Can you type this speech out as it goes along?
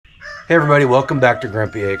Hey everybody, welcome back to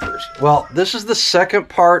Grumpy Acres. Well, this is the second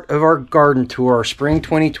part of our garden tour, our spring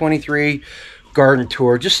 2023 garden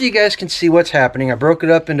tour, just so you guys can see what's happening. I broke it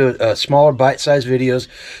up into smaller bite-sized videos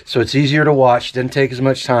so it's easier to watch, didn't take as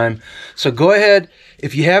much time. So go ahead,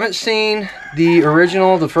 if you haven't seen the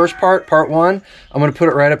original, the first part, part one, I'm going to put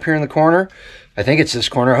it right up here in the corner. I think it's this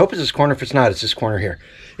corner. I hope it's this corner. If it's not, it's this corner here.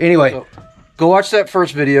 Anyway, go watch that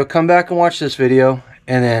first video, come back and watch this video,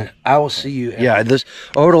 and then I will see you. Yeah, this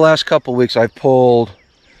over the last couple of weeks, I've pulled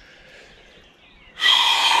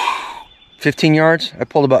 15 yards. I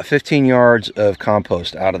pulled about 15 yards of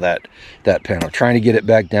compost out of that panel, trying to get it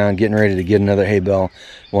back down, getting ready to get another hay bale.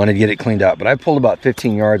 Wanted to get it cleaned out, but I pulled about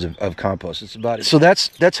 15 yards of compost. It's about it. So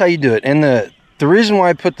that's how you do it. And the reason why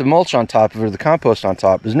I put the mulch on top of it, or the compost on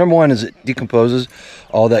top, is number one is it decomposes.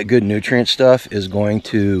 All that good nutrient stuff is going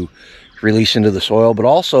to release into the soil, but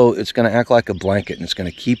also it's going to act like a blanket, and it's going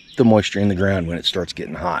to keep the moisture in the ground when it starts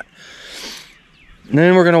getting hot. And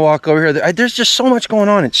then we're going to walk over here. There's just so much going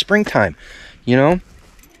on. It's springtime, you know,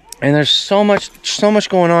 and there's so much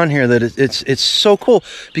going on here that it's so cool,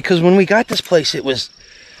 because when we got this place, it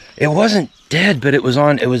wasn't dead, but it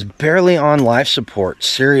was barely on life support,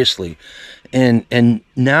 seriously. And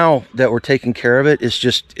now that we're taking care of it,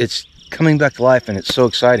 it's coming back to life, and it's so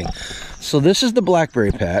exciting. So this is the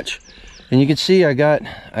blackberry patch. And you can see I got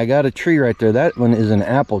a tree right there. That one is an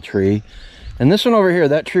apple tree. And this one over here,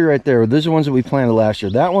 that tree right there, those are the ones that we planted last year.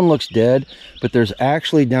 That one looks dead, but there's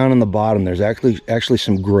actually down in the bottom, there's actually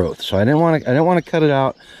some growth. So I didn't want to cut it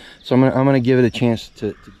out. So I'm gonna give it a chance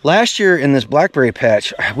to. Last year in this blackberry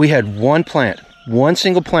patch, we had one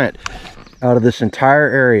single plant out of this entire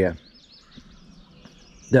area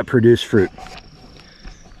that produced fruit.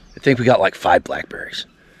 I think we got like 5 blackberries.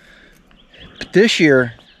 But this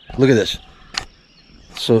year, look at this.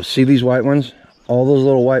 So see these white ones? All those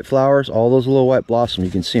little white flowers, all those little white blossoms,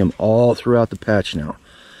 you can see them all throughout the patch now.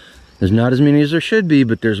 There's not as many as there should be,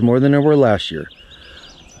 but there's more than there were last year.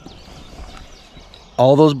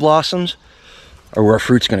 All those blossoms are where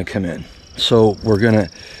fruit's gonna come in. So we're gonna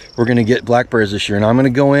get blackberries this year, and I'm gonna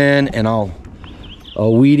go in and I'll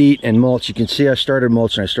weed eat and mulch. You can see I started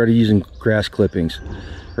mulching. I started using grass clippings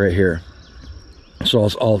right here. So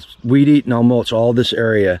I'll weed eat and I'll mulch all this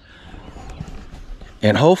area,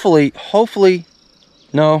 and hopefully it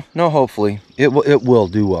will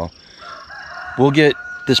do well. We'll get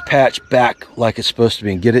this patch back like it's supposed to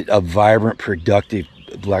be and get it a vibrant, productive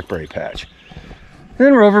blackberry patch.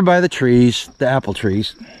 Then we're over by the trees, the apple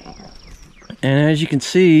trees, and as you can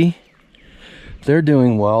see, they're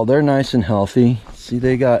doing well. They're nice and healthy. See,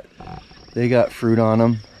 they got fruit on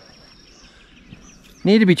them.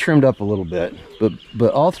 Need to be trimmed up a little bit,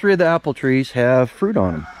 but all 3 of the apple trees have fruit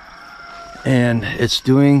on them, and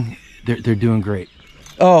they're doing great.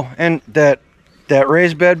 Oh, and that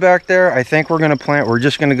raised bed back there, I think we're gonna plant. We're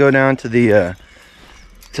just gonna go down to the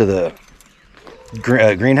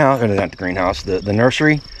greenhouse, or not the greenhouse, the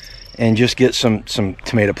nursery, and just get some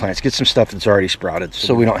tomato plants, get some stuff that's already sprouted,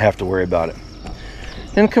 so we don't have to worry about it.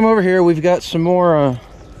 Then come over here. We've got some more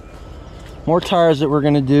tires that we're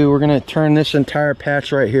gonna do. We're gonna turn this entire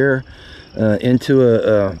patch right here into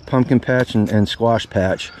a pumpkin patch and squash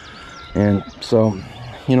patch. And so,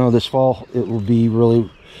 you know, this fall it will be really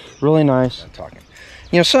nice.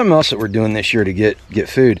 You know, something else that we're doing this year to get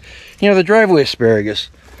food. You know, the driveway asparagus,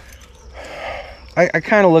 I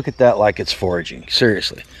kind of look at that like it's foraging,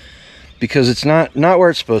 seriously, because it's not where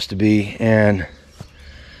it's supposed to be. And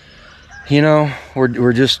you know, we're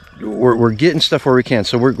getting stuff where we can.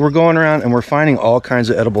 So we're going around and we're finding all kinds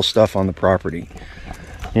of edible stuff on the property.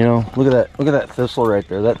 You know, look at that thistle right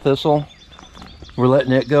there. That thistle, we're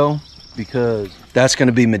letting it go because that's going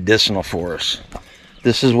to be medicinal for us.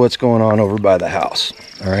 This is what's going on over by the house.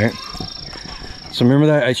 All right. So remember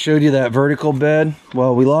that I showed you that vertical bed?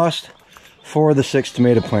 Well, we lost 4 of the 6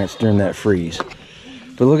 tomato plants during that freeze.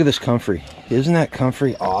 But look at this comfrey. Isn't that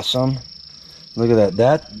comfrey awesome? Look at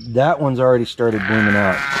that. That one's already started blooming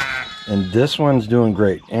out. And this one's doing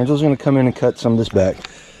great. Angela's going to come in and cut some of this back.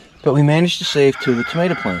 But we managed to save 2 of the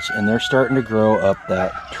tomato plants, and they're starting to grow up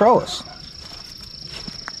that trellis.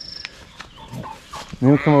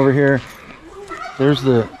 Then we come over here. There's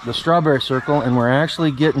the strawberry circle, and we're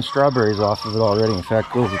actually getting strawberries off of it already. In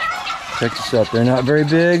fact, go check this out. They're not very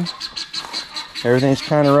big. Everything's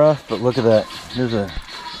kind of rough, but look at that. There's a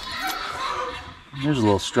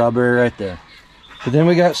little strawberry right there. But then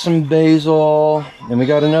we got some basil, and we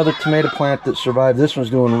got another tomato plant that survived. This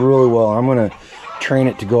one's doing really well. I'm gonna train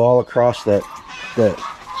it to go all across that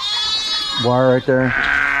wire right there.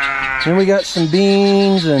 Then we got some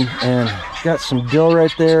beans and got some dill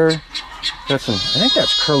right there. Got some, I think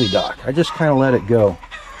that's curly dock. I just kind of let it go.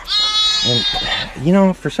 And you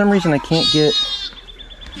know, for some reason I can't get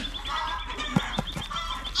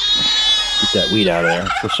that weed out of there.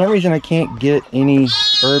 For some reason I can't get any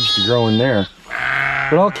herbs to grow in there,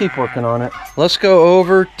 but I'll keep working on it. Let's go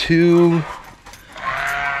over to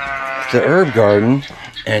the herb garden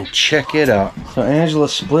and check it out. So Angela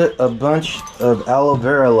split a bunch of aloe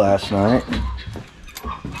vera last night.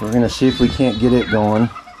 We're gonna see if we can't get it going.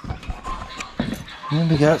 And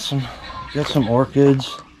we got some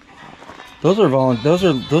orchids. Those are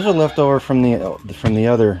left over from the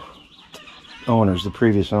other owners, the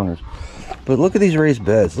previous owners. But look at these raised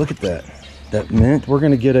beds. Look at that mint. We're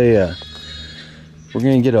gonna get an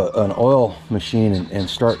oil machine and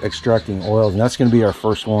start extracting oils, and that's gonna be our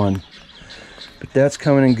first one. But that's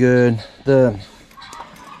coming in good.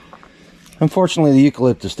 Unfortunately, the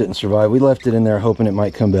eucalyptus didn't survive. We left it in there hoping it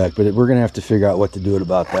might come back, but we're gonna have to figure out what to do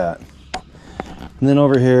about that. And then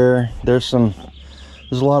over here, there's a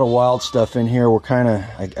lot of wild stuff in here. We're kind of,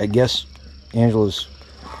 I guess, Angela's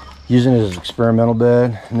using it as an experimental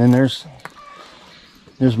bed. And then there's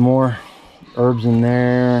more herbs in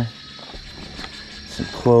there. Some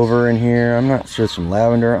clover in here. I'm not sure. Some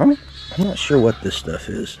lavender. I'm not sure what this stuff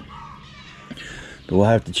is, but we'll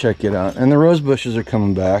have to check it out. And the rose bushes are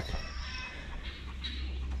coming back.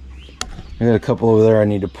 I got a couple over there I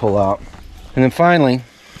need to pull out. And then finally,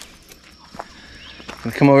 we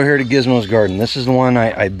come over here to Gizmo's garden. This is the one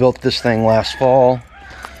I built this thing last fall,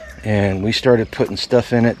 and we started putting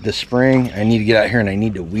stuff in it this spring. I need to get out here and I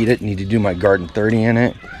need to weed it. I need to do my garden 30 in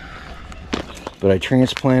it. But I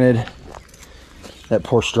transplanted that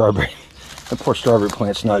poor strawberry. That poor strawberry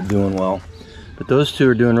plant's not doing well. But those two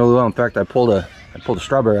are doing really well. In fact, I pulled a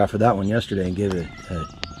strawberry off of that one yesterday and gave it a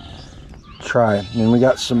try. And we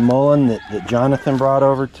got some mullein that Jonathan brought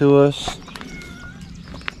over to us.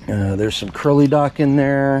 There's some curly dock in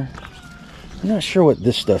there. I'm not sure what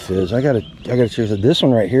this stuff is. I gotta check that. This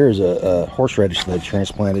one right here is a horseradish that I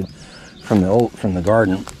transplanted from the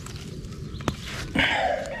garden.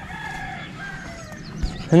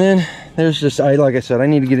 And then there's just, like I said, I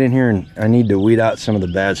need to get in here and I need to weed out some of the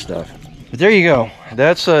bad stuff. But there you go.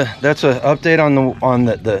 That's a update on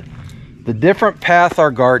the different path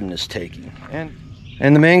our garden is taking.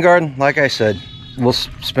 And the main garden, like I said, we'll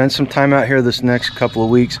spend some time out here this next couple of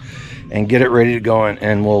weeks and get it ready to go,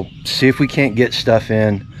 and we'll see if we can't get stuff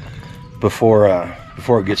in before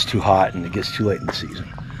it gets too hot and it gets too late in the season.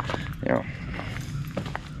 Yeah.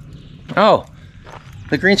 Oh,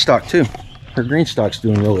 the green stalk too. Her green stalk's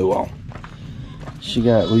doing really well.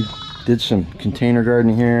 We did some container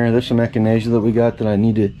gardening here. There's some echinacea that we got that I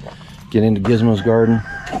need to get into Gizmo's garden.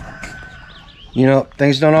 You know,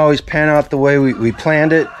 things don't always pan out the way we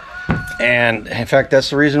planned it. And in fact, that's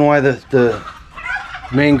the reason why the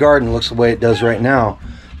main garden looks the way it does right now.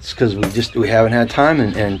 It's because we haven't had time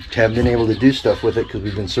and haven't been able to do stuff with it because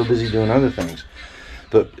we've been so busy doing other things.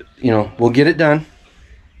 But, you know, we'll get it done.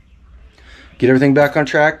 Get everything back on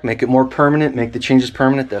track, make it more permanent, make the changes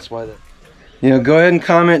permanent. That's why go ahead and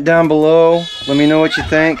comment down below. Let me know what you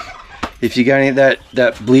think. If you got any of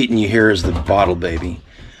that bleating you hear is the bottle baby.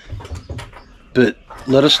 But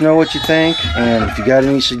let us know what you think, and if you got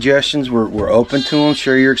any suggestions, we're open to them.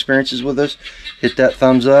 Share your experiences with us. Hit that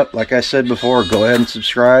thumbs up. Like I said before, go ahead and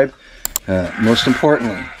subscribe. Most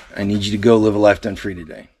importantly, I need you to go live a life done free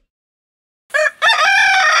today.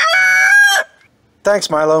 Thanks,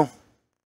 Milo.